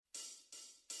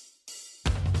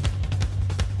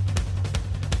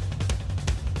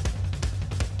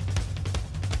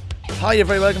Hi, you're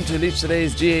very welcome to Laois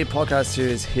Today's GA podcast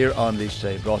series here on Laois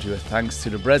Today, brought to you with thanks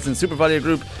to the Bresnan Super Value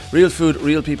Group, Real Food,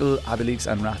 Real People, Abbey Leaks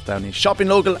and Rathdowney, shopping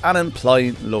local and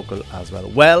employing local as well.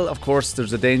 Well, of course,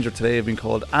 there's a danger today of being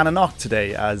called Ananoch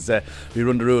today as we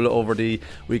run the rule over the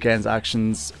weekend's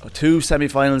actions. 2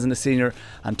 semi-finals in the senior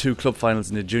and 2 club finals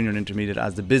in the junior and intermediate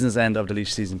as the business end of the Laois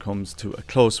season comes to a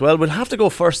close. Well, we'll have to go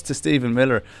first to Stephen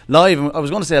Miller. Live, I was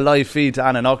going to say a live feed to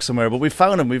Ananoch somewhere, but we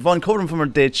found him. We've uncovered him from our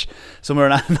ditch somewhere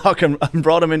in Ananoch and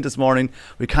brought him in this morning.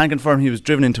 We can't confirm he was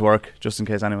driven into work, just in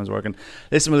case anyone's working.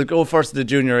 Listen, we'll go first to the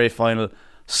Junior A final.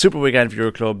 Super weekend for your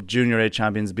club. Junior A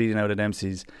champions beating out at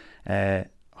Dempsey's.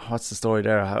 What's the story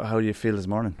there? How do you feel this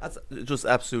morning? That's just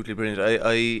absolutely brilliant.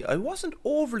 I wasn't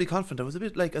overly confident. I was a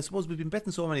bit like, I suppose we've been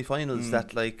betting so many finals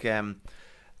that like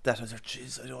that I was like,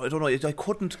 jeez, I don't know. I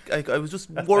couldn't. I was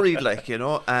just worried, like, you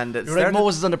know. And it You're like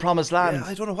Moses on the promised land. Yeah,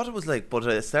 I don't know what it was like, but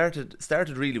it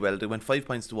started really well. They went 5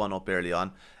 points to 1 up early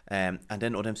on, and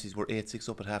then O'Dempsey's were 8-6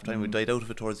 up at half time. We died out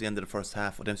of it towards the end of the first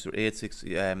half. O'Dempsey's were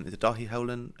 8-6. Is it Dahi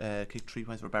Howland kicked 3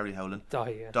 points for Barry Howland?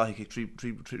 Dahi kicked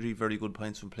three very good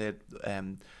points from play.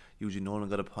 Eugene Nolan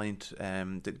got a point.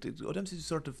 O'Dempsey's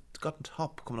sort of got on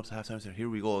top coming up to half time. So here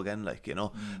we go again, like, you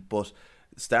know. But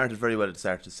started very well at the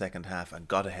start of the second half and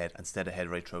got ahead and stayed ahead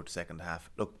right throughout the second half.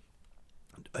 Look,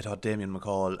 I thought Damien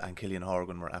McCall and Killian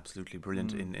Horgan were absolutely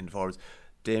brilliant in forwards.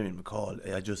 Damien McCall,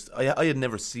 I had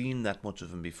never seen that much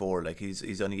of him before. Like,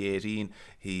 he's only 18.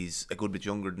 He's a good bit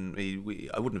younger than me.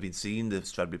 I wouldn't have been seeing the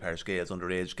Stradbally Parish Gales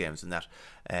underage games and that.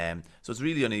 So it's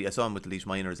really only, I saw him with the Laois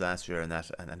Minors last year and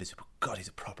that, and they said, God, he's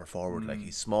a proper forward. Like,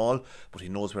 he's small, but he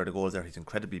knows where the goals are. He's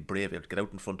incredibly brave, able to get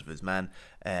out in front of his man,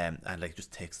 and like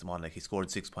just takes them on. Like, he scored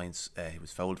 6 points. He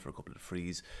was fouled for a couple of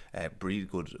frees. Really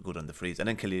good on the frees. And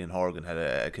then Killian Horgan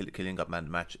Killian got man of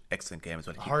the match. Excellent game as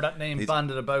well. I heard that name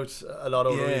banded about a lot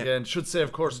over the weekend. Should say,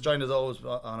 of course, joined as always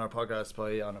on our podcast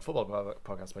on a football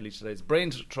podcast by Laois Today's Brain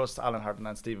Trust, Alan Harton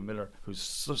and Stephen Miller, who's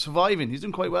surviving. He's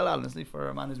doing quite well, Alan, isn't he, for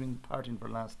a man who's been partying for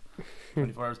the last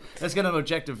 24 hours. Let's get an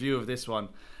objective view of this one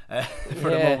for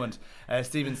the moment.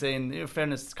 Stephen saying, in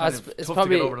fairness, it's tough to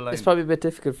get over the line. It's probably a bit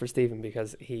difficult for Stephen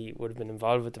because he would have been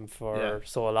involved with them for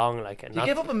so long. Like, and he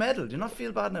gave up a medal. Do you not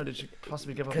feel bad now that you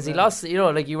possibly give up a medal? Because he lost, you know,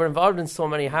 like, you were involved in so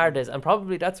many hard days, and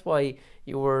probably that's why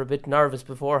you were a bit nervous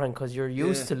beforehand, because you're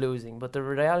used to losing. But the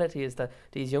reality is that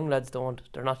these young lads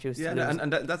they're not used to losing.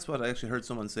 And that's what I actually heard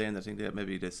someone saying. I think that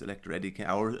maybe the selector Eddie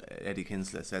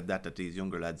Kinsler said that these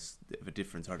younger lads have a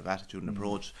different sort of attitude and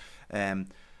approach.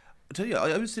 I tell you,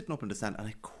 I was sitting up in the stand and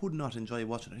I could not enjoy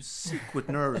watching it. I was sick with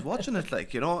nerves watching it,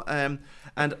 like, you know. And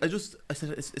I said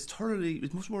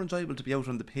it's much more enjoyable to be out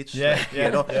on the pitch, you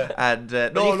know. And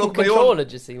no, look, control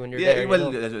it, you see, when you're there.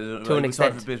 Well, to an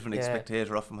extent, sort of a bit of an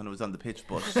spectator often when I was on the pitch,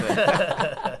 but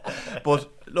but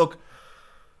look,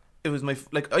 it was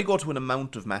I go to an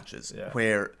amount of matches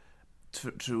where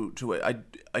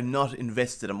I'm not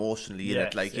invested emotionally in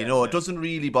it, like, you know. It doesn't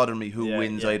really bother me who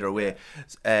wins either way.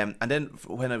 And then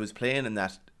when I was playing in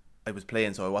that, I was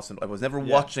playing, so I was never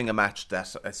watching a match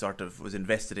that I sort of was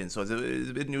invested in, so it was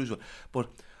a bit unusual. But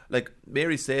like,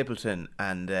 Mary Stapleton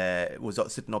and was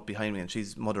sitting up behind me, and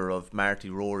she's mother of Marty,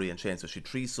 Rory and Shane, so she had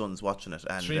 3 sons watching it,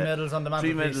 and 3 medals on the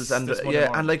mantelpiece. 3 medals, and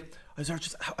and like, I was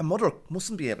just, a mother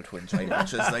mustn't be able to enjoy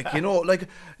matches, like, you know,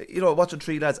 watching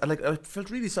 3 lads, and like, I felt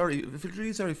really sorry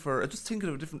for, just thinking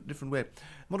of a different way.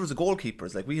 Mothers of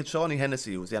goalkeepers, like, we had Shawnee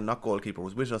Hennessy, who was the not goalkeeper,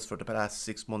 was with us for the past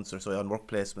 6 months or so on work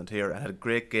placement here, and had a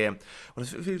great game. But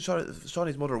I feel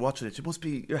Shawnee's mother watching it, it must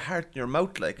be your heart in your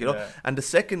mouth, like, you know. And the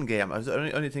second game, I was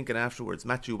only thinking afterwards,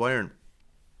 Matthew Byrne,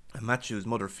 and Matthew's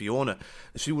mother Fiona,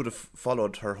 she would have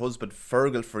followed her husband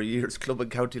Fergal for years, club and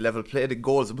county level, played in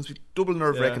goals. It must be double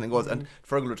nerve-wracking in goals. And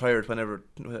Fergal retired whatever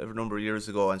number of years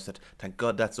ago and said, thank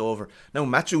God that's over. Now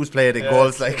Matthew was playing in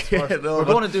goals, like, you know, we're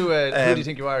going to do a who do you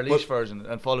think you are Laois version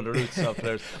and follow the roots of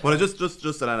players. Well, just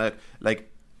like,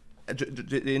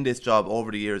 in this job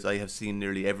over the years, I have seen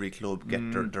nearly every club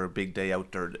get their big day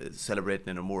out there, celebrating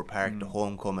in O'Moore Park, the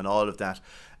homecoming, all of that.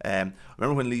 I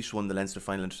remember when Laois won the Leinster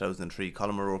final in 2003,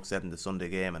 Colin O'Rourke said in the Sunday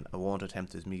game, and I won't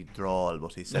attempt his Meath drawl,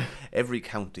 but he said every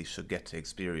county should get to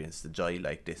experience the joy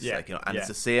like this, like, you know, and it's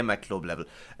the same at club level,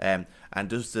 and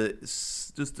just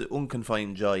the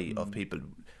unconfined joy of people.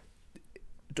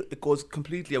 It goes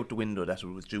completely out the window that it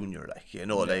was junior, like, you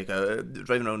know, like,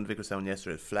 driving around Vicarstown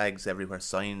yesterday, flags everywhere,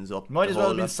 signs up. Might as well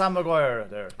have been Sam Maguire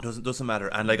there. Doesn't matter.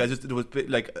 And like, there was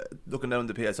like, looking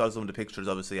down I saw some of the pictures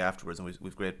obviously afterwards, and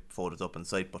we've great photos up on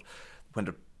site, but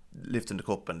when lifting the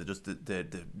cup and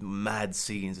the mad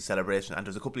scenes, the celebration, and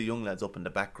there's a couple of young lads up in the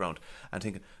background and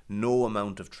thinking no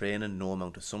amount of training, no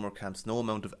amount of summer camps, no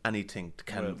amount of anything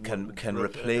can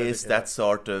replace that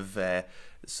sort of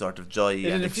joy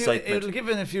and excitement. It'll give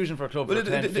an infusion for a club. Well, for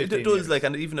 10, it 15 does, years. like,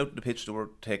 and even out the pitch, they were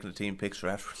taking a team picture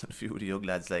afterwards, and a few of the young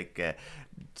lads, like I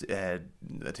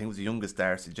think it was the youngest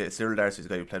Darcy, Cyril Darcy's a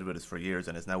guy who played with us for years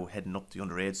and is now heading up the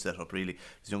underage setup. Really,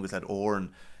 his youngest lad, Oren,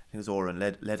 I think it was Oren,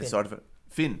 led a sort of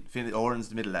Finn, Oren's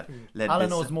the middle lad. Alan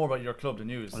knows more about your club than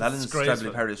you. Well, Alan's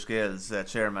Stradley Parish Scales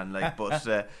chairman, like, but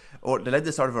they led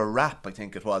this sort of a rap, I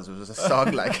think it was. It was a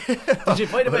song, like. Did you,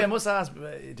 by the way, I must ask,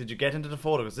 did you get into the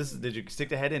photo? Because did you stick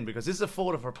the head in? Because this is a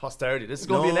photo for posterity. This is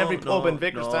going to be in every pub in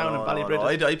Vicarstown and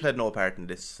Ballybridge. No, I played no part in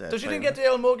this. So you didn't get the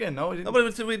old mug in, no? No,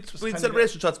 but we had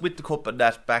celebration shots with the cup and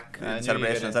that back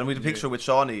celebrations, and we had a picture with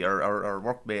Shawnee, our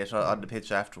workmate, on the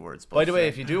pitch afterwards. By the way,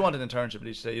 if you do want an internship,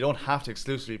 you don't have to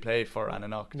exclusively play for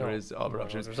Annanock. There is other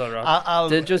options.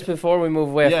 Just before we move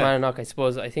away from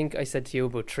Annanock, I think I said to you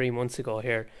about 3 months ago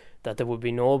here that there would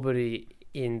be nobody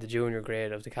in the junior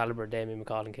grade of the calibre of Damien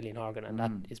McCall and Killian Horgan, and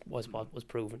that was what was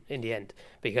proven in the end,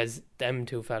 because them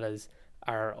two fellas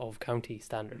are of county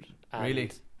standard.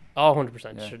 Really? Oh,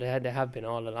 100%. Sure, they have been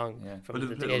all along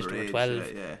from the age of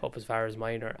 12 up as far as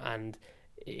minor, and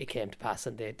it came to pass,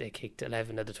 and they kicked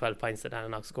 11 of the 12 points that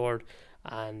Annanock scored.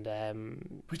 And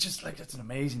which is like, that's an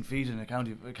amazing feat in a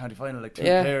county final, like two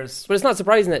players. But it's not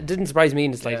surprising. It didn't surprise me in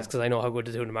the slightest, because I know how good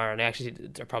the two of them are, and actually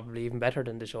they're probably even better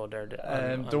than the show there.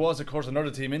 There was, of course,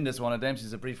 another team in this one, and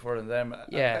Dempsey's a brief word on them.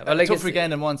 Well, like, tough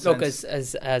weekend in one sense.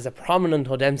 Look, as a prominent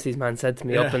O'Dempsey's man said to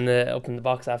me up in the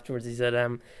box afterwards, he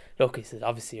said, look, he said,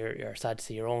 obviously you're sad to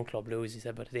see your own club lose. He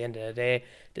said, but at the end of the day,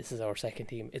 this is our second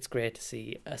team. It's great to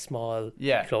see a small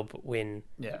club win.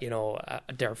 You know,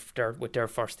 with their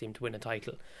first team to win a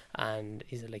title. And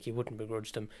he said, like, you wouldn't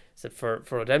begrudge them. He said, for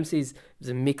O'Dempsey's, it was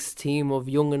a mixed team of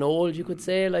young and old, you could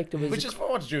say. Like, there was, which is for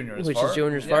what juniors. Which is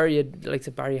juniors for. You had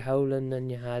like Barry Howland, and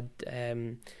you had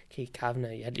Keith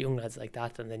Kavanagh. You had young lads like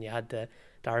that, and then you had the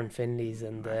Darren Finleys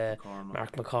and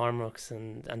Mark McCormicks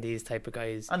and these type of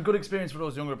guys. And good experience for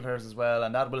those younger players as well,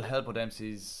 and that will help with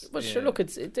MC's. But sure, look,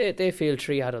 they field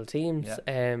 3 adult teams.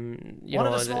 One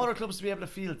of the smaller clubs to be able to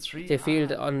field 3. They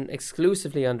field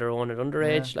exclusively on their own at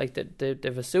underage. Like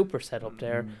they've a super setup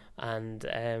there, and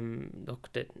look,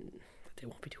 they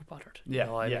won't be too bothered.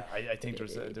 I think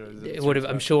there's it would have.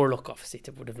 I'm sure. Look, obviously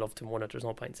they would have loved to win it. There's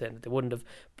no point saying that they wouldn't have.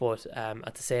 But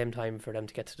at the same time, for them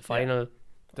to get to the final.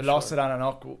 The loss that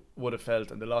Annanock would have felt,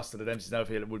 and the loss that the Dempsey's now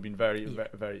feel, it would have been very,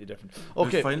 very different.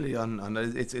 Okay, finally, on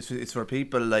it's for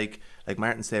people like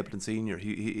Martin Stapleton Senior.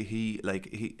 He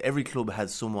every club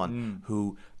has someone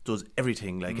who does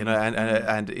everything, like, you know,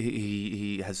 and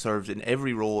he has served in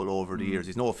every role over the years.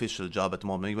 He's no official job at the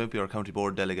moment. He might be our county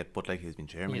board delegate, but like, he's been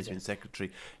chairman, he's been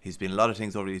secretary, he's been a lot of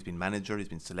things over. He's been manager, he's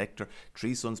been selector.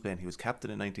 3 sons playing. He was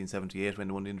captain in 1978 when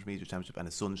they won the intermediate championship, and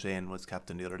his son Shane was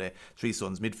captain the other day. 3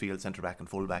 sons, midfield, centre back, and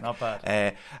full back. Not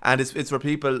bad. And it's for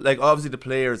people like, obviously, the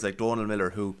players like Donald Miller,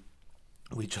 who.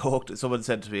 We joked, someone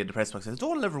said to me in the press box, says,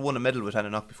 Donald never won a medal with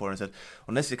Annanock before, and I said,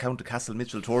 unless you count the Castle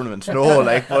Mitchell tournament. No,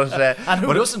 like, but and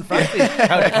who doesn't, frankly,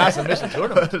 count the Castle Mitchell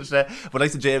tournament? But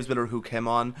like the James Miller who came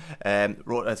on, I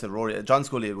said Rory, John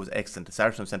Scully was excellent. The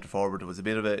Saracen centre forward, it was a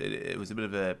bit of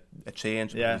a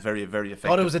change. It was very, very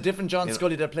effective. Oh, there was a different John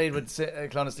Scully that played with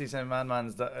Clonaslee St.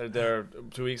 Manmans there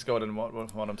 2 weeks ago than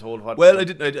what I'm told. Well, I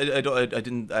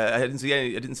didn't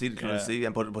see the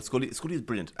Clonaslee, but Scully is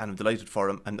brilliant, and I'm delighted for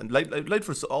him, and like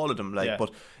for all of them, like,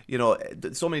 but you know,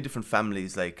 so many different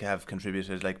families like have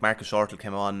contributed. Like Marcus Shortle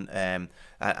came on and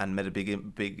made a big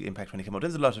impact when he came out.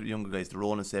 There's a lot of younger guys, the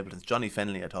Ronan Stapletons. Johnny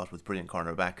Fenley, I thought, was brilliant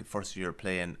cornerback, first year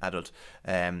playing adult.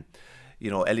 You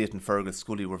know, Elliot and Fergal,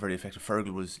 Scully were very effective.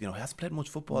 Fergal was, you know, he hasn't played much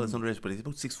football as underage, but he's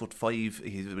about 6'5".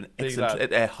 He's been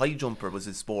excellent. High jumper was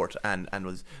his sport, and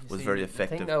was very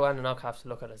effective. I think now Annanock have to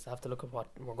look at what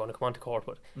we're going to come on to court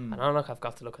with, and Annanock have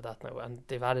got to look at that now, and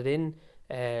they've added in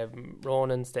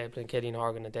Ronan Stapleton, Killian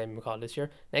Horgan, and Damien McCall this year.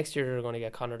 Next year they're going to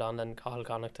get Conor Donlan and Cathal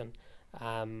Connaughton.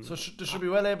 So they should be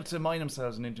well able to mine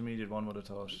themselves an intermediate, one would have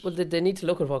thought. Well, they need to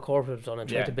look at what corporate have done and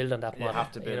try to build on that model.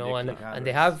 Have to build, you know, and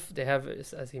they have,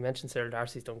 as he mentioned, Cyril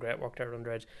Darcy's done great work there at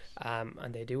underage,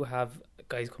 and they do have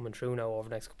guys coming through now over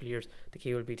the next couple of years. The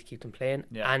key will be to keep them playing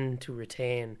and to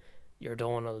retain your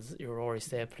Donalds, your Rory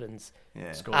Stapletons,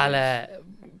 a la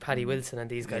Paddy Wilson and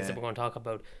these guys that we're going to talk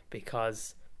about,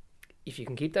 because if you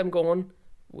can keep them going,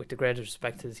 with the greatest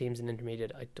respect to the teams in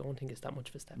intermediate, I don't think it's that much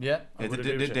of a step.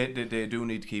 They do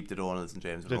need to keep the Donalds and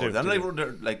James.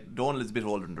 Like Donald is a bit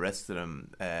older than the rest of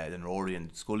them, than Rory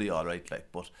and Scully, all right.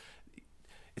 Like, but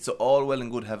it's all well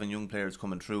and good having young players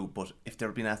coming through, but if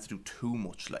they're being asked to do too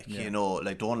much, like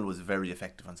like Donald was very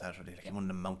effective on Saturday, like he won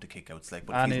the amount of kickouts, like,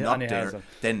 but if he's not there,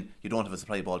 then you don't have a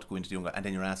supply ball to go into the young guy, and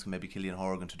then you're asking maybe Killian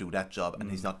Horgan to do that job,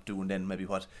 and he's not doing then maybe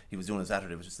what he was doing on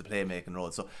Saturday, which is the playmaking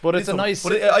role. So, but it's a nice.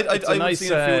 But I would see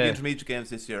a few of the intermediate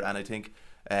games this year, and I think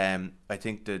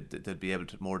that they'll be able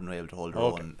to more than able to hold their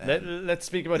own. Let's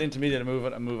speak about intermediate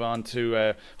and move on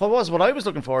to what I was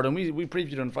looking forward, and we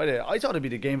previewed on Friday. I thought it'd be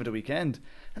the game of the weekend,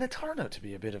 and it turned out to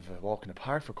be a bit of a walk in the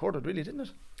park for Courtwood, really, didn't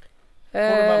it?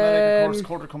 Courtwood, of course,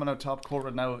 Courtwood coming out top.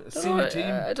 Courtwood now a senior team.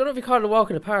 I don't know if you call it a walk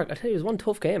in the park. I tell you, it was one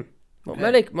tough game.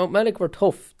 Mountmellick were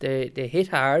tough. They hit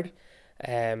hard.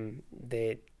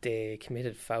 They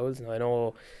committed fouls. Now I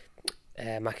know.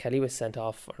 Matt Kelly was sent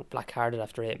off or black-carded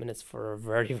after 8 minutes for a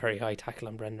very, very high tackle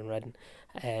on Brendan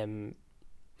Redden.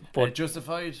 But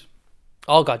justified?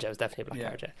 Oh god, yeah, it was definitely a black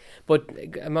card, yeah. But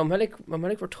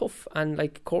Mountmellick were tough, and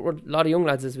like Courtwood, a lot of young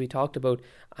lads as we talked about,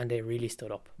 and they really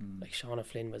stood up. Like Sean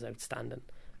O'Flynn was outstanding.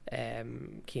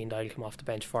 Cian Doyle came off the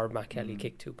bench for Matt Kelly,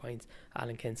 kicked 2 points.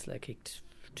 Alan Kinsella kicked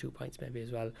 2 points maybe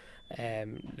as well.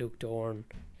 Luke Dorn,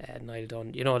 Niall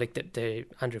Dunn, like the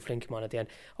Andrew Flynn came on at the end.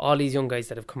 All these young guys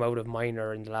that have come out of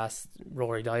minor in the last,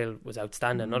 Rory Dial was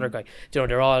outstanding, another guy.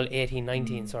 They're all 18,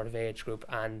 19 sort of age group,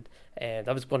 and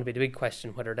that was going to be the big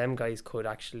question, whether them guys could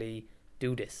actually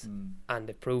do this. And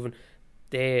they've proven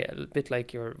they, a bit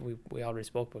like we already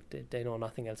spoke about, they know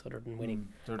nothing else other than winning.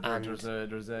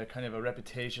 There's a kind of a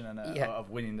reputation of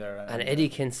winning there. And Eddie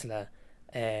Kinsella,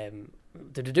 did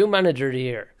they do manager of the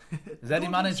year? Is Eddie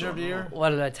manager of the year?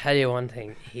 Well, I tell you one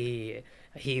thing, he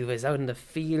was out in the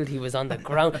field, he was on the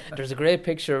ground. There's a great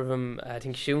picture of him, I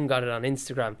think Shun got it on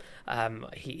Instagram.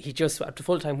 He just, at the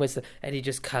full-time whistle, Eddie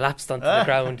just collapsed onto the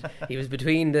ground. He was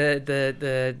between the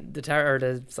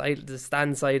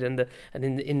stand side and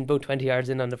in about 20 yards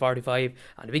in on the 45,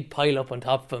 and a big pile up on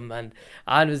top of him, and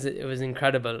it was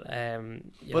incredible.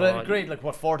 Great, like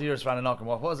what, 40 years for Annanock, and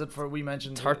what was it for, we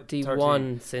mentioned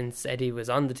 31 since Eddie was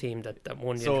on the team that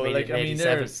won the intermediate in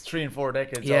 87. There's 3 and 4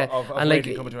 decades of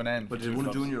waiting coming to an end. But they won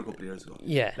a junior a couple of years ago.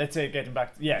 Yeah. Let's say getting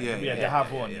back. They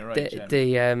have won. You're right.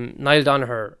 The Niall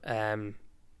Donnelly,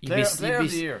 player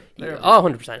of the year.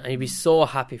 100%, and you'd be so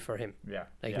happy for him. Yeah.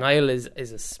 Niall is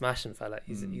a smashing fella.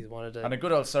 He's one of the, and a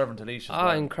good old servant to Laois as well.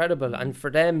 Incredible. And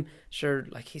for them, sure,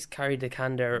 like he's carried the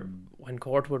can there when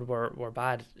Courtwood were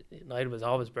bad. Niall was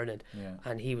always brilliant,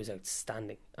 and he was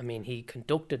outstanding. I mean, he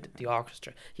conducted the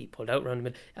orchestra. He pulled out around the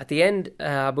middle. At the end,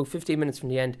 about 15 minutes from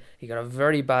the end, he got a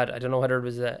very bad, I don't know whether it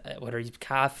was whether his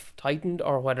calf tightened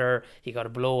or whether he got a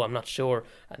blow, I'm not sure.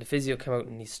 And the physio came out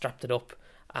and he strapped it up.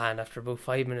 And after about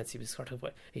 5 minutes, he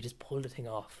just pulled the thing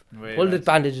off, pulled the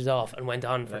bandages off, and went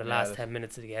on for the last 10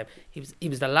 minutes of the game. He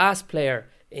was the last player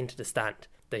into the stand.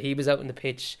 That he was out in the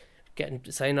pitch getting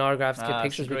signing autographs, get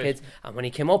pictures with kids. And when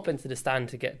he came up into the stand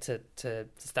to get to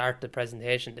start the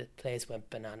presentation, the place went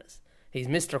bananas. He's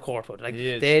Mr. Courtwood. Like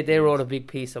they wrote a big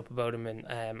piece up about him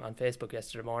on Facebook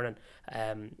yesterday morning,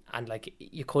 and like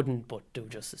you couldn't but do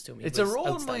justice to him. It's a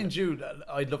role, mind you.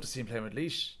 I'd love to see him playing with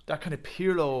Laois. That kind of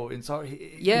Pirlo inside.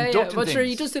 But sure,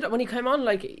 he just did it when he came on.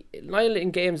 Like Niall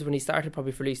in games when he started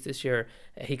probably for Laois this year,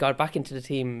 he got back into the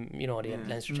team. The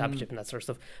Leinster Championship and that sort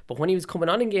of stuff. But when he was coming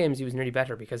on in games, he was nearly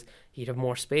better because he'd have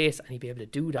more space and he'd be able to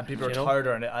do that. And people are tired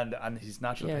and his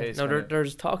natural pace. No,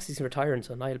 there's talks he's retiring.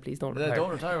 So Niall, please don't retire.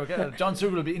 Don't retire. Okay. John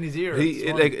Sugar will be in his ear.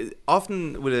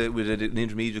 Often with an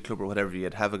intermediate club or whatever,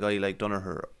 you'd have a guy like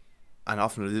Donnelly, and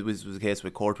often it was the case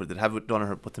with Courtwood, they'd have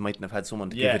Donnelly, but they mightn't have had someone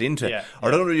to give it into.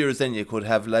 Or other years then you could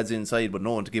have lads inside but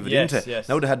no one to give it into.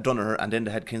 Now they had Donnelly, and then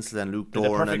they had Kinsella and Luke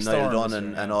Dorn and Niall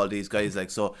Dunn and all these guys. Like,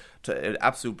 so an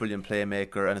absolute brilliant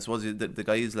playmaker. And I suppose the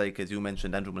guys like, as you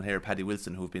mentioned, Andrew Mulher, Paddy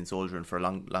Wilson, who've been soldiering for a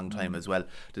long time as well.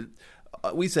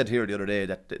 We said here the other day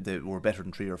that they were better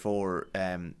than 3 or 4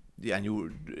 and you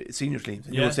were senior teams,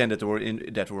 and you were saying that they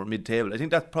were mid-table. I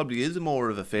think that probably is more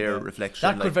of a fair reflection.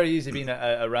 That could very easily be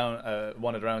a round,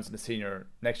 one of the rounds in the senior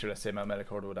next year. Let's say Mountmellick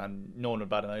Courtwood, and no one would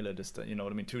bat an eyelid. Just what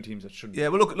I mean, 2 teams that shouldn't. Yeah,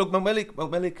 well, look,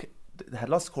 Mountmellick had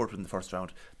lost Courtwood in the first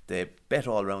round. They bet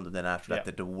all round, and then after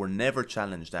that, they were never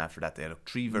challenged. After that, they had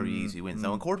 3 very easy wins. Now,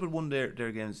 when Courtwood won their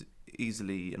games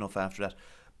easily enough after that.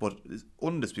 But it's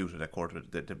undisputed that Courtwood,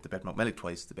 they bet Mountmellick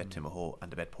twice, they bet Timahoe,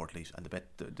 and they bet Portlaoise, and they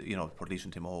bet Portlaoise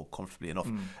and Timahoe comfortably enough.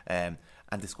 And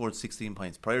they scored 16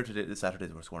 points. Prior to the Saturday,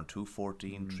 they were scoring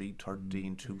 2-14,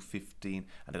 3-13, 2-15, and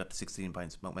they got the 16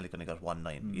 points. Mountmellick only got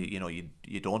 1-9.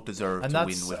 You don't deserve to win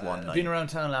with 1-9. Being around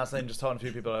town last night and just talking to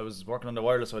a few people, I was working on the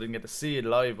wireless, so I didn't get to see it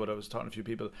live, but I was talking to a few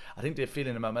people. I think the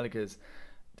feeling in Mountmellick is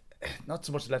not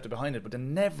so much left it behind it, but they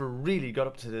never really got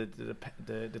up to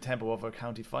the tempo of a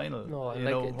county final. No, you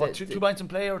like know, what, 2 points in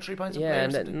play or 3 points in play? Yeah,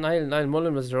 or and Niall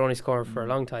Mullen was their only scorer for a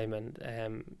long time,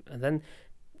 and then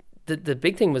the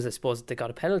big thing was, I suppose, they got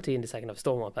a penalty in the second half,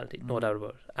 Stonewall penalty, no doubt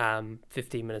about it.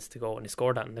 15 minutes to go, and they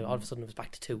scored that, and all of a sudden it was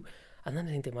back to 2. And then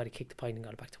I think they might have kicked the point and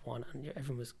got it back to 1, and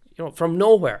everyone was, from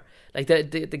nowhere. Like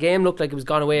the game looked like it was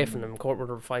gone away from them. Court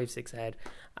were 5-6 ahead,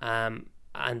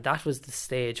 and that was the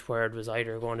stage where it was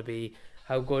either going to be,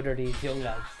 how good are these young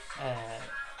lads?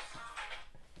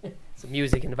 Some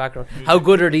music in the background. How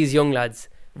good are these young lads?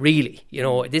 Really,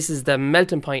 this is the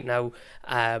melting point now.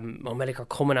 Mountmellick are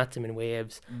coming at them in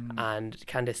waves, and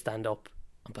can they stand up?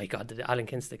 And by God, did Alan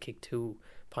Kinsta kick 2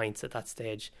 points at that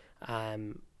stage?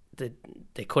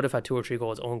 They could have had 2 or 3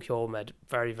 goals. Owen Keogh made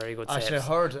very, very good saves. Actually, I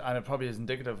heard, and it probably is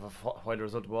indicative of why the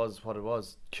result was what it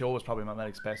was. Keogh was probably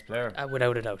Mountmellick's best player.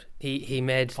 Without a doubt. He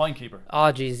made... Fine keeper.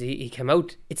 Oh, geez, he came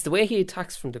out. It's the way he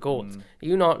attacks from the goals.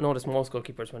 You not notice most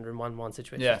goalkeepers when they're in 1-1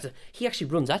 situations. Yeah. He actually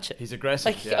runs at you. He's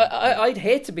aggressive. Like, yeah. I'd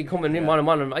hate to be coming in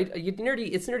 1-on-1.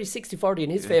 It's nearly 60-40 in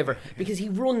his favour, because he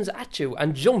runs at you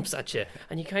and jumps at you,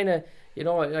 and you kind of...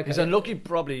 he's unlucky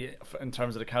probably in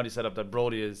terms of the county setup that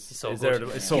Brody is so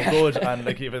good, and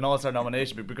like he have an all-star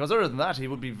nomination, because other than that he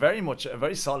would be very much a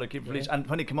very solid keeper for Laois, and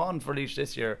when he came on for Laois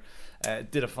this year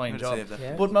did a fine job.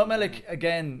 But Mountmellick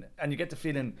again, and you get the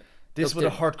feeling this would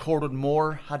have hurt Corwood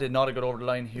more had they not got over the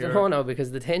line here. No,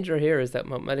 because the danger here is that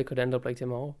Mountmellick could end up like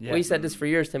Tim O'Ho. We said this for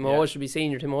years. Tim O'Ho should be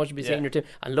senior. Tim O'Ho should be senior.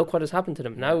 And look what has happened to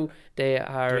them. Now they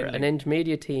are an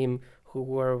intermediate team who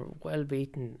were well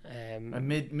beaten, a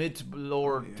mid to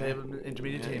lower table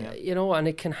intermediate team. And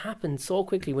it can happen so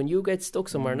quickly when you get stuck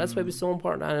somewhere, and that's why it was so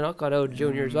important. And I got out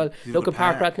junior as well. Look at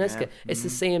Park Ratneska. It's the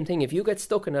same thing. If you get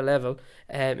stuck in a level,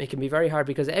 it can be very hard,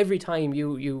 because every time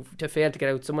you to fail to get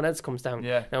out, someone else comes down.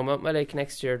 Now Mountmellick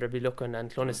next year they'll be looking,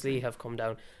 and Clonaslee have come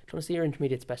down. Clonaslee are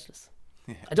intermediate specialists.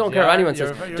 I don't care what anyone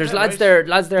says. There's lads there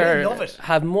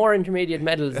have more intermediate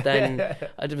medals than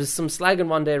there was some slagging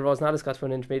one day. Rosenattis got to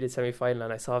an intermediate semi-final,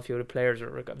 and I saw a few of the players.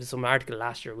 There was some article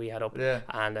last year we had up,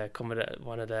 and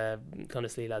one of the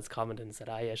Clonaslee lads commented and said,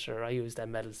 yeah, sure, I use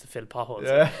them medals to fill potholes.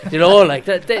 Like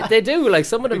they do, like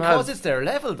some of them because it's their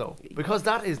level though, because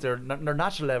that is their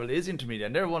natural level is intermediate,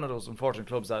 and they're one of those unfortunate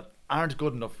clubs that aren't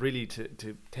good enough really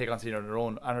to take on senior on their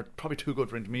own, and are probably too good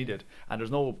for intermediate, and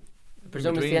there's no...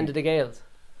 Presumably the end of the Gales.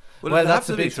 Well, that's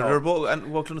the big they're both, and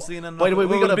Clonaslee. By the way,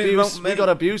 we got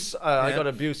abuse. I got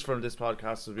abuse from this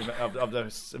podcast of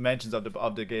the mentions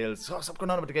of the Gales. So stop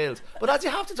going on about the Gales. But as you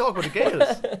have to talk about the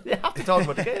Gales, you have to talk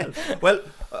about the Gales. Well,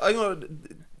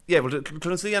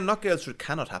 Clonaslee and not Gales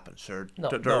cannot happen. Sure,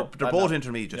 they're both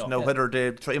intermediate. Now, whether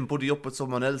they try and buddy up with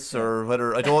someone else or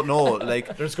whether I don't know.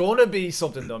 Like, there's going to be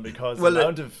something done, because the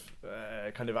amount of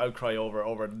kind of outcry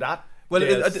over that. Well,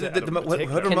 whether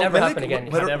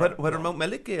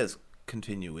Mountmellick Gales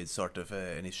continue is sort of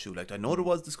an issue. Like, I know there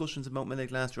was discussions in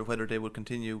Mountmellick last year whether they would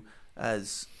continue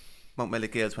as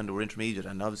Mountmellick Gales when they were intermediate,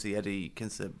 and obviously Eddie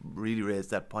Kinsa really raised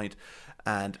that point.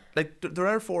 And like there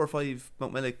are 4 or 5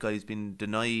 Mountmellick guys being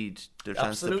denied their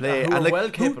chance to play, and like, well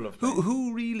capable of playing.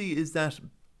 Who really is that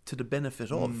to the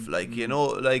benefit of?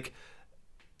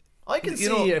 I can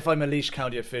see if I'm a Laois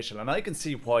County official, and I can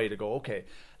see why to go, okay,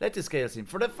 let this Gales team,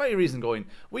 for the very reason going,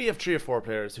 we have 3 or 4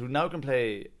 players who now can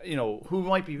play, who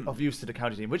might be of use to the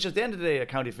county team, which at the end of the day, a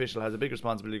county official has a big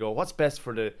responsibility to go, what's best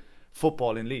for the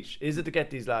football in Laois? Is it to get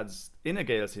these lads in a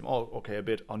Gales team? Oh, okay, a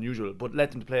bit unusual, but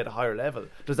let them play at a higher level.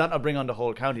 Does that not bring on the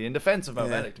whole county, in defence of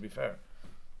Mountmellick, to be fair?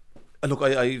 Look,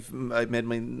 I've made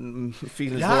my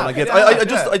feelings known.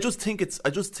 I just think it's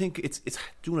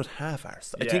doing it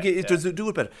half-arsed. I think it does do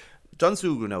it better. John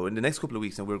Sugar now, in the next couple of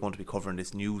weeks, now we're going to be covering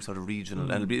this new sort of regional,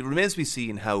 and it remains to be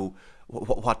seen how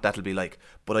what that'll be like.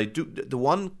 But the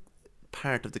one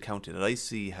part of the county that I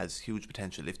see has huge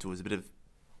potential, if there was a bit of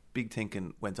big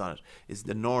thinking went on it, is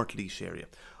the North Laois area.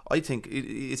 I think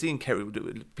it's in Kerry.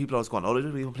 People always going,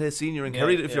 we can play a senior in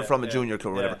Kerry if you're from a junior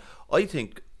club or whatever. I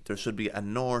think there should be a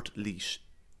North Laois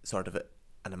sort of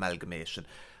an amalgamation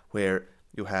where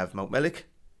you have Mountmellick,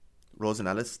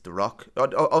 Rosenallis, The Rock,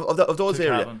 of those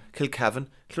areas, Kilcavan,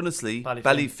 Clonaslee,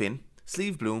 Ballyfin,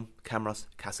 Slieve Bloom, Camross,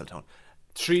 Castletown.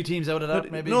 3 teams out of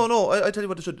that, maybe? No, I tell you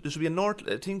what, there should be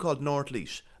a team called North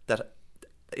Laois that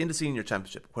in the senior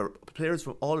championship, where players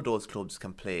from all of those clubs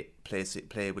can play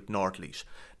with North-Laois.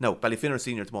 Now, Ballyfinner are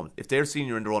senior at the moment. If they're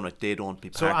senior in their own right, they don't be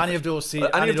part so of any it. of those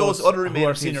any of those other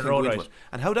remaining senior teams can go right. into it.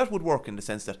 And how that would work in the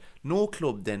sense that no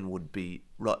club then would be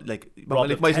robbed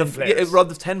of 10 players.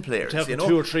 Robbed of 10 players. You know?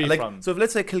 2 or 3 from. So if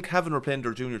let's say Kilcavan were playing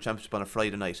their junior championship on a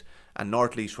Friday night and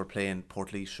North-Laois were playing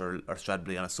Portlaoise or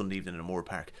Stradbally on a Sunday evening in a Moore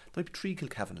Park, there might be 3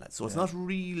 Kilcavan lads. So it's not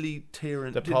really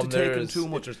taking too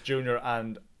much. There's junior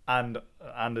and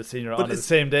the senior on the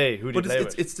same day. Who do you play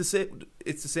with? It's the same.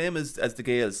 It's the same as the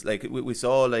Gales. Like we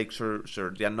saw, like sure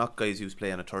the Knock guys used to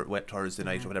play on a wet Thursday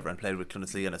night or whatever, and played with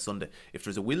Clonaslee on a Sunday. If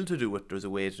there's a will to do it, there's a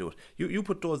way to do it. You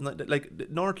put those like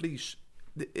North-Laois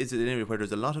is an area where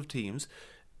there's a lot of teams.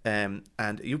 And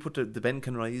you put the Ben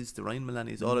Conroys, the Ryan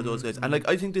Mullaneys, all of those guys, and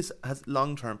I think this has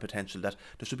long-term potential that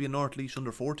there should be a North-Laois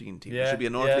under 14 team, there should be a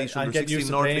North-Laois under 16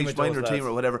 North-Laois minor team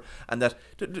or whatever, and that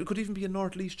there could even be a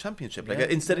North-Laois championship,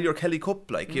 instead of your Kelly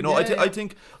Cup, I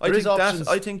think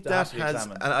that has,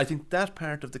 and I think that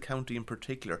part of the county in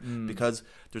particular, because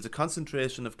there's a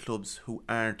concentration of clubs who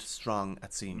aren't strong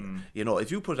at senior. If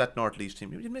you put that North-Laois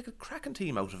team, you'd make a cracking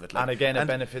team out of it, and again it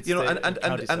benefits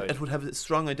and it would have a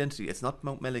strong identity. It's not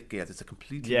Mount Mellick Gales, it's a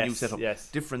completely new setup,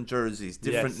 different jerseys,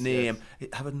 different name.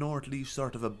 Have a North-Laois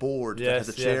sort of a board that has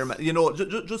a chairman,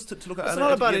 just to look at. It's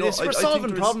not about it, we're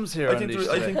solving problems here. I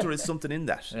think there is something in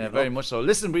that. Yeah, very much so.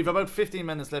 Listen, we've about 15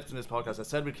 minutes left in this podcast. I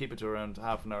said we'd keep it to around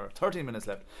half an hour. 13 minutes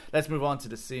left. Let's move on to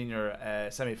the senior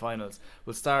semi-finals.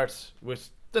 We'll start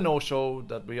with the no-show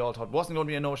that we all thought wasn't going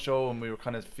to be a no-show, and we were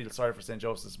kind of feel sorry for St.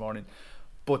 Joseph's this morning.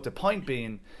 But the point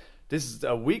being, this is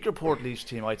a weaker Portlaoise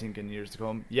team, I think, in years to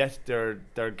come. Yet their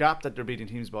gap that they're beating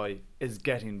teams by is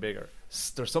getting bigger.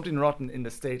 There's something rotten in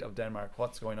the state of Denmark.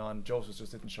 What's going on? Joseph's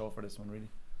just didn't show for this one, really.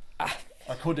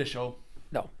 Or could they show?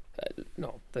 No,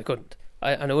 they couldn't.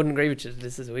 And I wouldn't agree with you.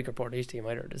 This is a weaker Portlaoise team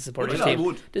either. This is a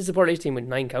Portlaoise team with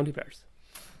 9 county players.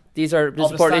 This is a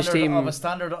Portlaoise team of a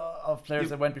standard of players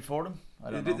that went before them.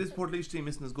 I don't know. This Portlaoise team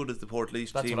isn't as good as the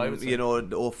Portlaoise team. What I would say.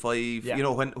 The 05. Yeah.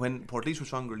 When Portlaoise were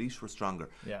stronger, Laois were stronger.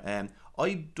 Yeah.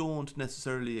 I don't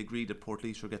necessarily agree that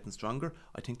Portlaoise are getting stronger.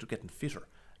 I think they're getting fitter.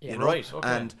 Yeah. Right. Okay.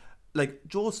 And like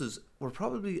Joseph's were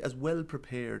probably as well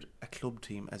prepared a club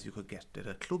team as you could get. They had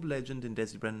a club legend in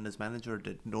Desi Brennan as manager.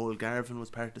 Noel Garvin was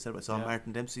part of the setup. I saw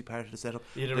Martin Dempsey part of the setup.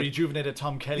 You had a rejuvenated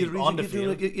Tom Kelly on the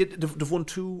field. They've won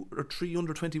 2 or 3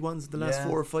 under 21s in the last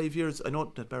 4 or 5 years. I know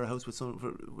that Barra House with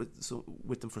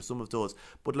them for some of those,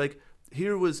 but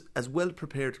here was as well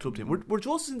prepared club team. Were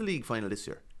Joseph's in the league final this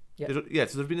year? Yeah.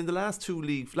 So they've been in the last 3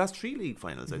 league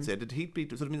finals. I'd say. Did Heat beat?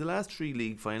 So they've been in the last 3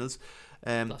 league finals.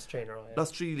 Last 3 in a row.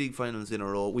 Last 3 league finals in a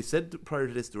row. We said prior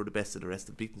to this they were the best of the rest.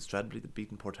 They've beaten Stradbally, they've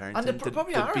beaten Port Harrington, and they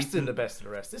probably are still the best of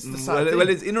the rest. This is the sad thing. Well,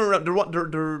 it's in or around.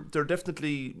 They're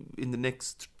definitely in the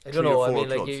next. I don't know. 3 or 4 I mean,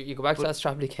 clubs. you go back to that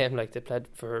Stradbally game, they played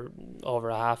for over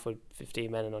a half with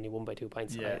 15 men and only won by 2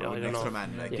 points. Yeah, I don't extra know.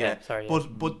 man. Sorry.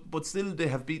 But still, they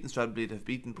have beaten Stradbally, they've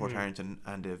beaten Port Harrington,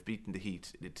 and they've beaten the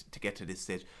Heat to get to this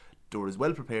stage. They were as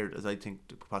well prepared as I think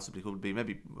they possibly could be.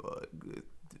 Maybe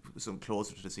some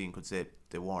closer to the scene could say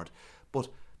they weren't. But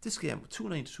this game,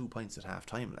 292 points at half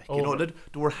time. They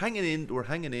were hanging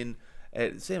in.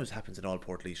 Same as happens in all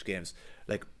Portlaoise games.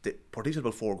 Portlaoise had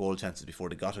about 4 goal chances before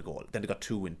they got a goal. Then they got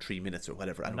 2 in 3 minutes or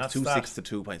whatever, and it was 2-6 to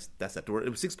 2 points. That's that. It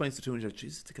was 6 points to 2, and you're like,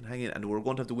 Jesus, they can hang in, and they were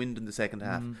going to have the wind in the second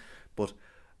half. But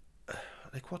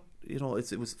it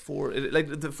was 4.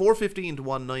 The 4-15 to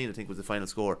 1-9, I think, was the final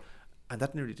score. And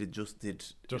that nearly did Joseph's. They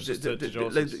got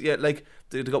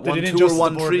they 1-2 or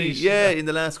 1-3. In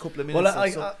the last couple of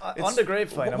minutes. Well, on the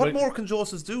grapevine, what more can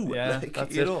Joseph's do? Yeah,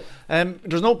 that's it.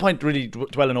 There's no point really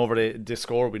dwelling over the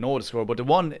score. We know the score, but the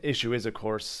one issue is, of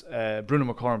course,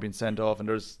 Bruno McCormack being sent off, and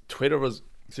Twitter was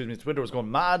going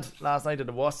mad last night that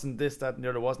there wasn't this, that, and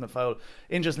there wasn't a foul.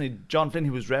 Interestingly, John Flynn,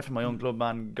 who was ref, my young club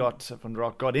man, got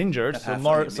injured. So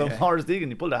Morris Deegan,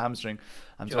 he pulled a hamstring.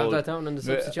 I'm told that down in the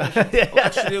substitution.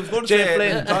 Actually, I was going to say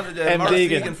Flynn, Morris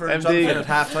Deegan for John Flynn at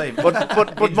half time.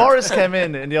 But Morris came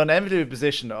in the unenviable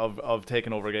position of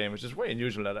taking over a game, which is very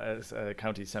unusual at a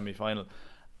county semi-final.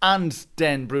 And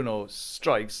then Bruno is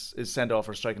sent off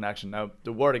for striking action. Now,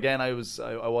 the word again, I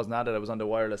wasn't at it, I was on the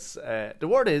wireless. The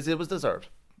word is it was deserved.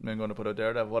 I'm going to put it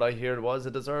there that what I heard was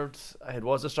it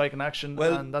was a striking action,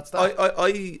 and that's that.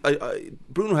 I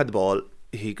Bruno had the ball.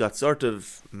 He got sort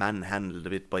of manhandled a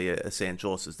bit by a St.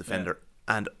 Joseph's defender,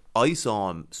 and I saw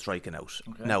him striking out.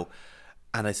 Okay. Now,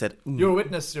 and I said, "You're a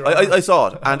witness." I saw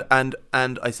it,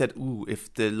 and I said, "Ooh,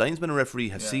 if the linesman and referee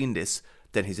have seen this,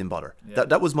 then he's in bother.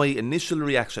 That was my initial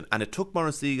reaction, and it took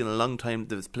Maurice Egan a long time.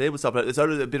 The play was stopped. It's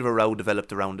already a bit of a row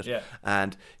developed around it,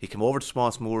 and he came over to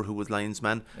Tomas Moore, who was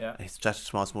linesman. He chatted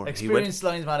to Tomas Moore. Experienced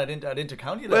linesman at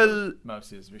Inter-County level.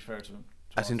 Mousy, to be fair to him.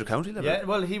 At Inter-County level? Yeah,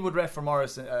 well, he would ref for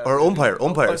Morris. Or umpire.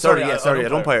 Sorry,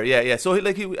 at umpire. Yeah. So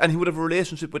he would have a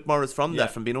relationship with Morris from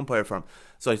that, from being umpire for him.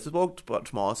 So I spoke to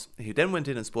Tomas. He then went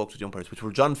in and spoke to the umpires, which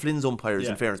were John Flynn's umpires,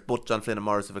 in fairness. Both John Flynn and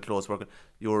Morris have a close work.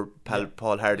 Your pal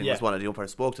Paul Harding was one of the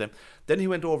umpires, spoke to him. Then he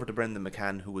went over to Brendan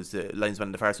McCann, who was the linesman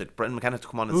on the far side. Brendan McCann had to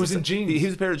come on. Who was in jeans? He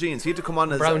was a pair of jeans. He had to come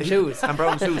on as brown shoes. And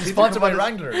brown shoes. Sponsored by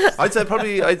Wranglers. I'd say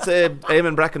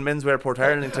Eamon Bracken Menswear, Port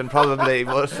Arlington, probably.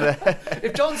 But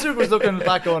if John Sug was looking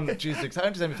back on, geez, the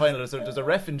county semi-final, there's a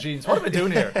ref in jeans. What am I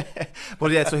doing here?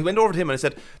 But yeah, so he went over to him and I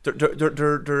said,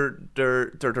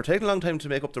 they're taking a long time to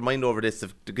make up their mind over this.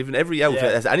 They've given every out.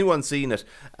 Has anyone seen it?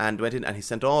 And went in and he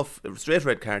sent off a straight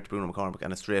red card to Bruno McCormick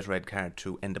and a straight red card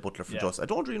to Enda Butler for Just. I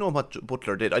don't really know what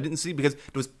Butler did. I didn't see because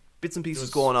there was bits and pieces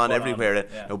going on everywhere.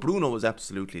 Now Bruno was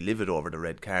absolutely livid over the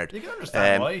red card. You can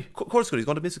understand why. Of course, he's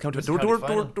going to miss a county. They were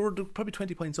probably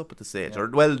 20 points up at the stage. Or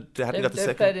well, they hadn't got the second.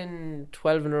 They've played in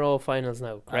 12 in a row finals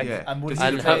now, correct? And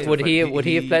would he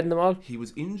have played in them all? He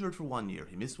was injured for 1 year.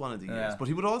 He missed one of the years, but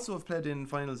he would also have played in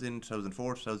finals in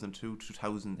 2004, 2002,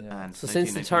 2000, and so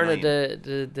since the turn of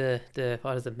the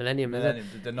what is it, millennium?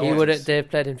 They've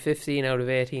played in 15 out of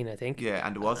 18, I think. Yeah,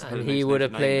 and it was. And he would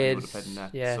have played. So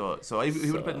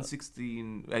he would have played in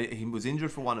 16. He was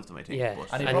injured for one of them, I think. Yeah,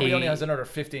 and he probably only has another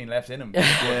 15 left in him.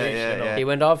 He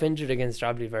went off injured against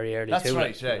Stradley very early. That's too.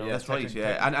 Right. That's right.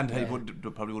 Yeah, and he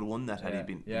probably would have won that had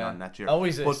he been on that year.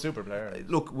 Always a super player.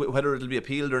 Look, whether it'll be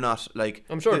appealed or not, like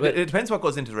I'm sure it depends what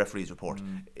goes into the referee's report.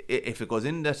 If it goes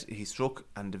in that he struck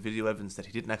and the video evidence that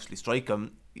he didn't actually strike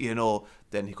him,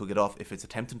 then he could get off. If it's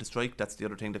attempting to strike, that's the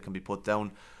other thing that can be put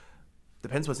down.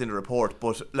 Depends what's in the report,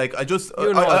 but like I just as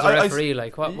a referee,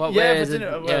 like what way is it?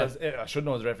 I should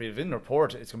know as a referee. If it's in the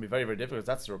report, it's going to be very, very difficult.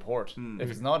 That's the report. If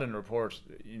it's not in the report,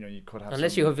 you could have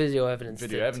unless you have video evidence.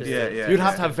 You'd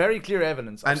have to have very clear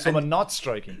evidence of someone not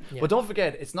striking. But don't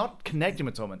forget, it's not connecting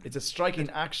with someone; it's a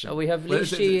striking action. We have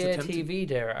Leashy TV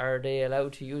there. Are they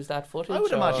allowed to use that footage? I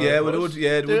would imagine. Yeah, well, it would.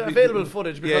 Yeah, it would be available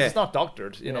footage because it's not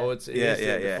doctored. It's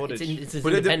footage. It's as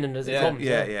independent as it comes.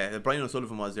 Yeah. Brian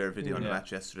O'Sullivan was there video on the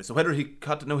match yesterday. So whether he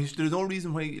cut there's no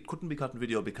reason why it couldn't be caught in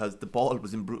video because the ball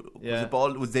was in the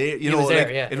ball was there. It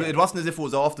wasn't as if it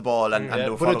was off the ball and they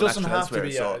were but it doesn't have elsewhere, to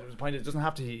be. It doesn't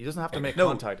have to. He doesn't have to make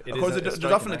contact. Of course, there's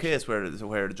often a case where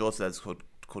the Joe says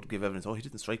could give evidence. Oh, he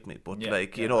didn't strike me, but I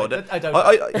don't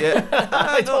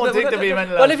think there'd be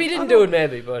many. Well, if he didn't do it,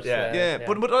 maybe. But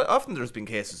but often there's been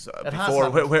cases before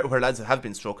where lads have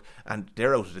been struck and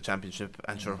they're out of the championship,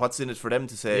 and sure, what's in it for them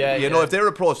to say? If they're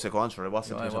approached, they go on, sure, it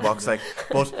wasn't in the box,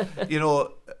 but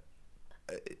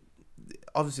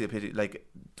obviously a pity. Like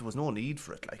there was no need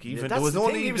for it. Like even there was no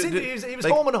need. He was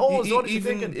home and home.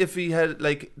 Even if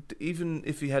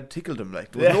he had tickled him,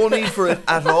 like there was no need for it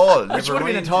at all. Which would have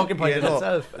been a talking point in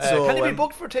itself. Can he be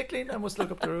booked for tickling? I must look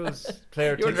up the rules.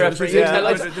 Player tickling. I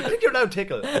think you're now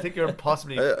tickled. I think you're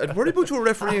possibly. I'd worry about your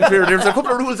refereeing clear. There's a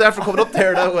couple of rules after coming up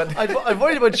there now. I'm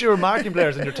worried about your marking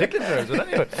players and your tickling players. But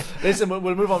anyway, listen, we'll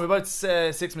move on. We've about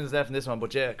 6 minutes left in this one,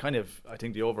 but I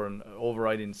think the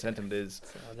overriding sentiment is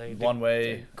one way.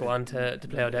 Go on to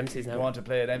play out Dempsey's now. Go on to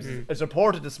play at Dempsey's. It's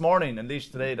reported this morning and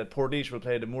Laois today that Portlaoise will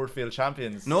play the Moorfield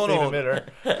champions. Stephen Miller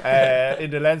in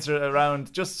the Leinster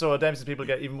round, just so Dempsey's people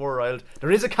get even more riled.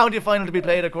 There is a county final to be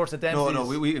played, of course, at Dempsey's. No,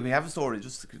 we have a story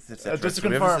just to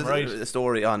confirm, right? A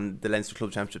story on the Leinster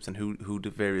Club Championships and who the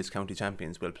various county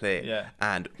champions will play. Yeah.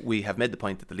 And we have made the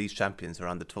point that the Laois champions are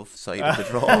on the tough side of the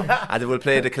draw, and they will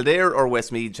play the Kildare or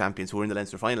Westmeath champions who were in the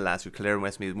Leinster final last year. Kildare and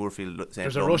Westmeath, Moorfield.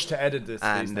 There's a rush to edit this,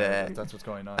 and that's what's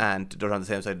going on. And they're on the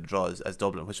same side of the draw as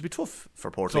Dublin, which would be tough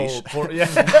for Portlaoise. Well,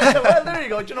 there you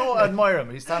go. Do you know, I admire him.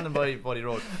 He's standing by Buddy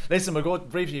Road. Listen, we'll go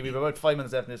briefly. We've about 5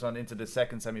 minutes left in this one into the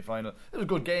second semi-final. It was a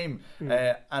good game,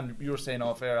 and you were saying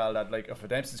off air, Al, that like if the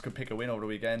Dempsey's could pick a win over the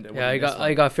weekend, I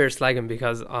got fair slagging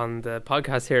because on the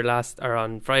podcast here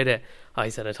on Friday, I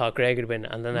said I thought Greg would win,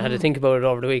 and then I had to think about it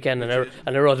over the weekend, and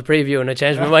I wrote a preview, and I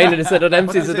changed my mind, and I said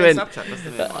Dempsey's would win.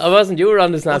 I wasn't. You were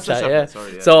on the Snapchat, yeah.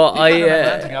 Sorry, yeah.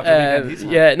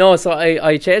 So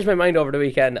I changed my mind over the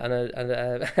weekend,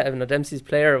 and Dempsey's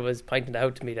player was pointing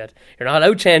out to me that you're not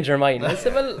allowed to change your mind. I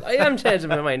said, well, I am changing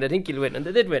my mind. I think you'll win, and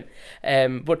they did win.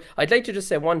 But I'd like to just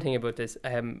say one thing about this.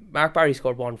 Mark Barry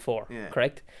scored 1-4,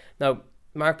 correct? Now,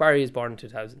 Mark Barry is born in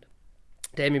 2000.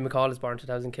 Damien McCall is born in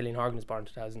 2000. Killian Horgan is born in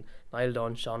 2000. Niall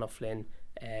Dunn, Sean O'Flynn,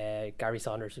 Gary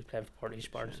Saunders, who's playing for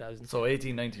Portlaoise, born in 2000. So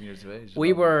 18, 19 years of age.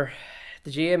 We were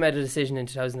The GA made a decision in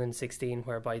 2016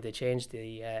 whereby they changed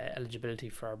the eligibility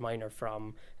for minor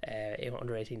from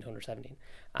under 18 to under 17,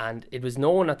 and it was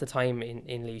known at the time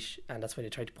in Laois, and that's why they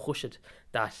tried to push it,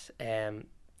 that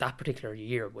that particular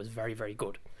year was very, very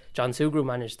good. John Sugrue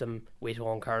managed them with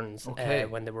Owen Kearns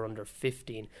when they were under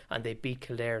 15, and they beat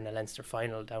Kildare in a Leinster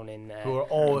final down in who were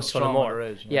always strong Tullamore.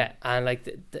 age. Yeah, and like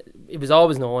it was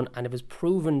always known, and it was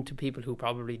proven to people who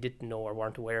probably didn't know or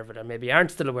weren't aware of it, or maybe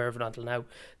aren't still aware of it until now,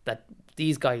 that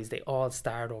these guys, they all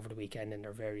starred over the weekend in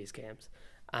their various games,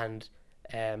 and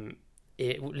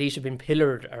Laois have been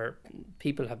pillared, or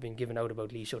people have been given out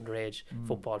about Laois underage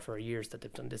football for years, that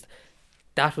they've done this.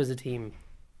 That was a team.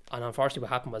 And unfortunately,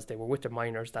 what happened was they were with their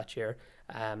minors that year.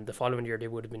 The following year, they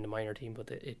would have been the minor team, but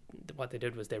what they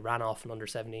did was they ran off an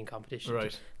under-17 competition.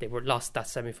 Right. They were lost that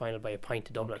semi-final by a point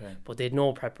to Dublin, but they had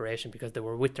no preparation because they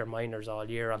were with their minors all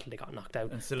year until they got knocked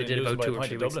out. And still they did about 2 or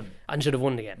 3 weeks and should have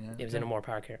won again. Yeah. It was in a Moore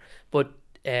Park here. But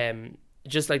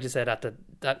just like you said,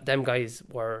 that them guys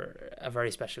were a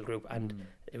very special group, and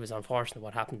it was unfortunate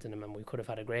what happened to them, and we could have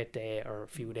had a great day or a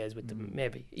few days with them,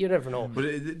 maybe. You never know. But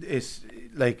it's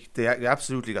like they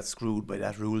absolutely got screwed by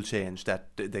that rule change, that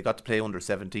they got to play under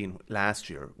 17 last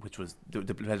year, which was they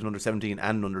played an under 17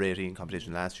 and under 18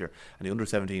 competition last year, and the under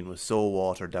 17 was so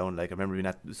watered down. Like I remember being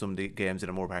at some of the games in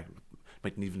a Moore Park,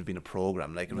 mightn't even have been a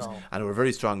programme, like it was, and they were a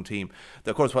very strong team.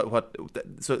 Of course, so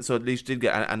Laois did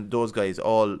get, and those guys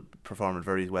all performed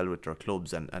very well with their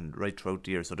clubs and right throughout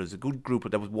the year. So there's a good group, but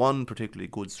there was one particularly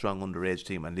good, strong underage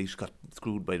team, and Laois got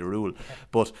screwed by the rule.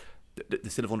 But they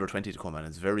still have under 20 to come, and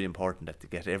it's very important that they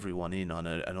get everyone in on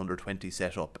an under 20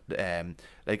 setup.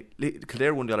 Like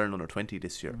Kildare won the All-Ireland under 20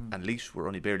 this year, and Laois were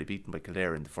only barely beaten by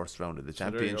Kildare in the first round of the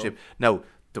championship. Now,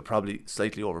 they probably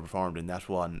slightly overperformed in that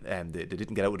one. They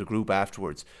didn't get out with a group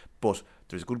afterwards, but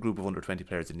there's a good group of under 20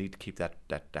 players that need to keep that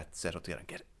set up together and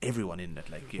get everyone in it.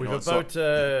 Like we've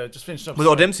just finished up with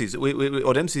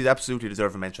O'Dempsey's absolutely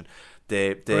deserve a mention.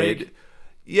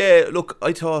 Yeah, look,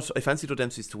 I fancied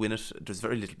O'Dempsey's to win it. There's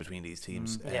very little between these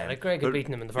teams. Like Greg had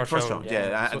beaten them in the first round.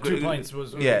 Yeah. So 2 points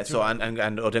was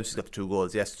and O'Dempsey's got the 2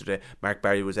 goals yesterday. Mark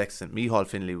Barry was excellent. Micheál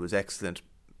Finlay was excellent.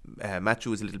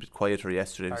 Matthew was a little bit quieter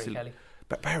yesterday.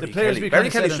 Barry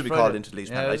Kelly should be called into the Laois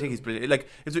panel. I think he's brilliant. Like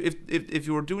if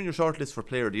you were doing your shortlist for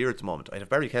player of the year at the moment, I'd have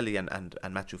Barry Kelly and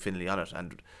Matthew Finlay on it,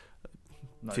 and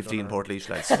 15 Port Laois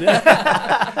lads.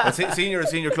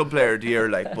 senior club player of the year,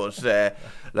 like, but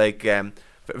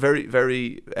very,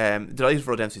 very delighted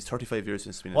for O'Dempsey's 35 years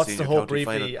since being What's a senior the hope county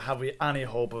briefly? final. Have we any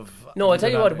hope of? No, I'll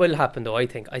tell you what will happen though. I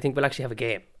think we'll actually have a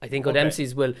game. I think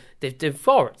O'Dempsey's will. They've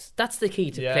forwards. That's the key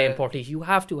to playing Port Laois. You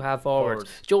have to have forwards.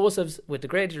 Joseph's, with the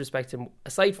greatest respect to him,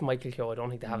 aside from Michael Keogh, I don't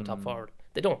think they have a top forward.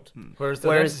 They don't. Whereas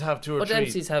Dempsey's have 2 or 3. But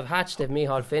Dempsey's have Hatch, they've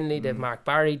Micheál Finlay, they've Mark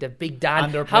Barry, they've Big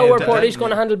Dan. How are Port Laois going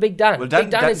to handle Big Dan? Well,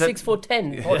 Big Dan is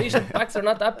 6'10". Port Laois backs are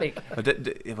not that big.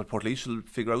 But Port Laois will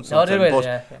figure out something. No,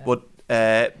 they will.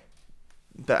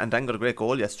 And Dan got a great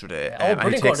goal yesterday.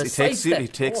 And he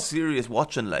takes serious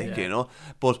watching, you know.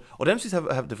 But O'Dempsey's have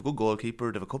a good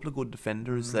goalkeeper. They have a couple of good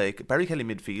defenders, like Barry Kelly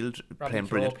midfield, playing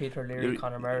brilliant. Peter Leary,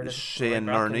 Conor Meredith, Shane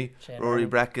Nerney, Rory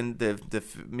Bracken. They've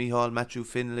Micheál, Matthew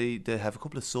Finlay. They have a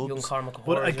couple of subs. Young Cormac.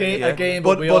 But again,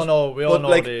 we all know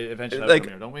the eventual outcome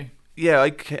here, don't we? Yeah,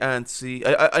 I can't see.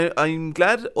 I'm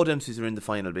glad O'Dempsey's are in the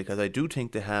final, because I do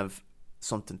think they have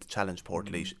something to challenge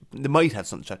Port Laois. They might have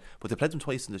something to challenge, but they played them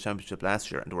twice in the championship last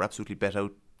year, and they were absolutely bet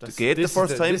out the gate the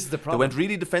first time. They went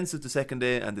really defensive the second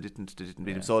day, and they didn't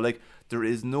beat them. So like, there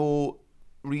is no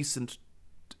recent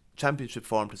championship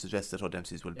form to suggest that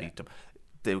O'Dempsey's will beat them.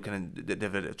 They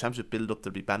have a championship build up.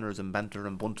 There'll be banners and banter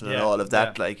and bunting and all of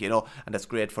that, and that's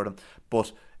great for them.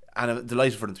 But I'm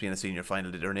delighted for them to be in a senior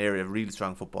final. They're an area, a really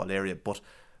strong football area. But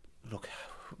look,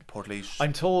 Port Laois.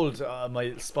 I'm told,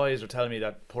 my spies are telling me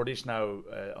that Port Laois now,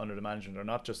 under the management, are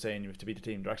not just saying you have to beat the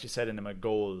team. They're actually setting them a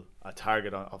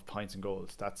target of points and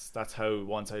goals. That's how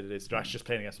one-sided it is. They're actually just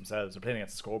playing against themselves. They're playing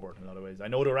against the scoreboard in a lot of ways. I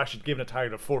know they were actually given a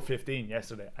target of 415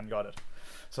 yesterday and got it.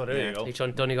 So there you go.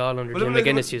 Like Donegal under Jim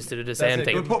McGuinness used to do the same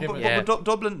thing. But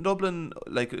Dublin,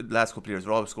 like last couple of years,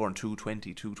 they're always scoring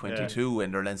 220, 222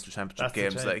 in their Leinster Championship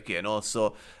games,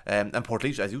 So and Port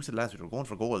Laois, as you said last week, were going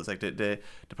for goals. Like they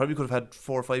probably could have had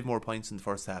 4 or 5 more points in the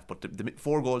first half, but the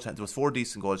 4 goal chances, there was 4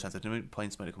 decent goal chances. I think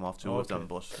points might have come off 2 of them.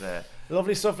 But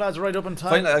lovely stuff, lads. Right up in time.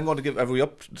 Finally, I'm going to give. Are we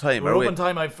up time? We're up in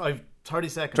time. I've 30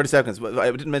 seconds. 30 seconds. I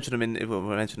didn't mention him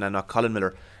we mentioned not Colin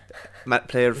Miller,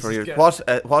 player for years. What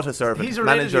a servant. He's a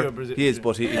manager. He is,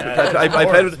 but I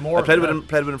played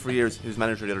with him for years. He was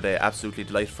manager the other day. Absolutely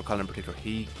delighted for Colin in particular.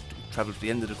 He travel to the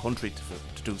end of the country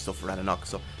to do stuff for Annanock.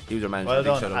 So he was our manager. Well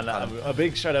Big done, shout out and to Colin. a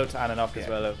big shout out to Annanock as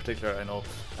well, in particular. I know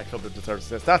a club that deserves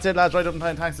this. That's it, lads. Right up in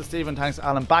time. Thanks to Stephen. Thanks to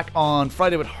Alan. Back on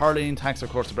Friday with Hurling. Thanks, of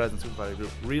course, to Bresden Super Value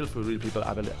Group, Real Food, Real People,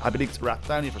 Abilix,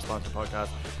 Rathdowney for sponsoring the podcast.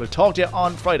 We'll talk to you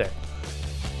on Friday.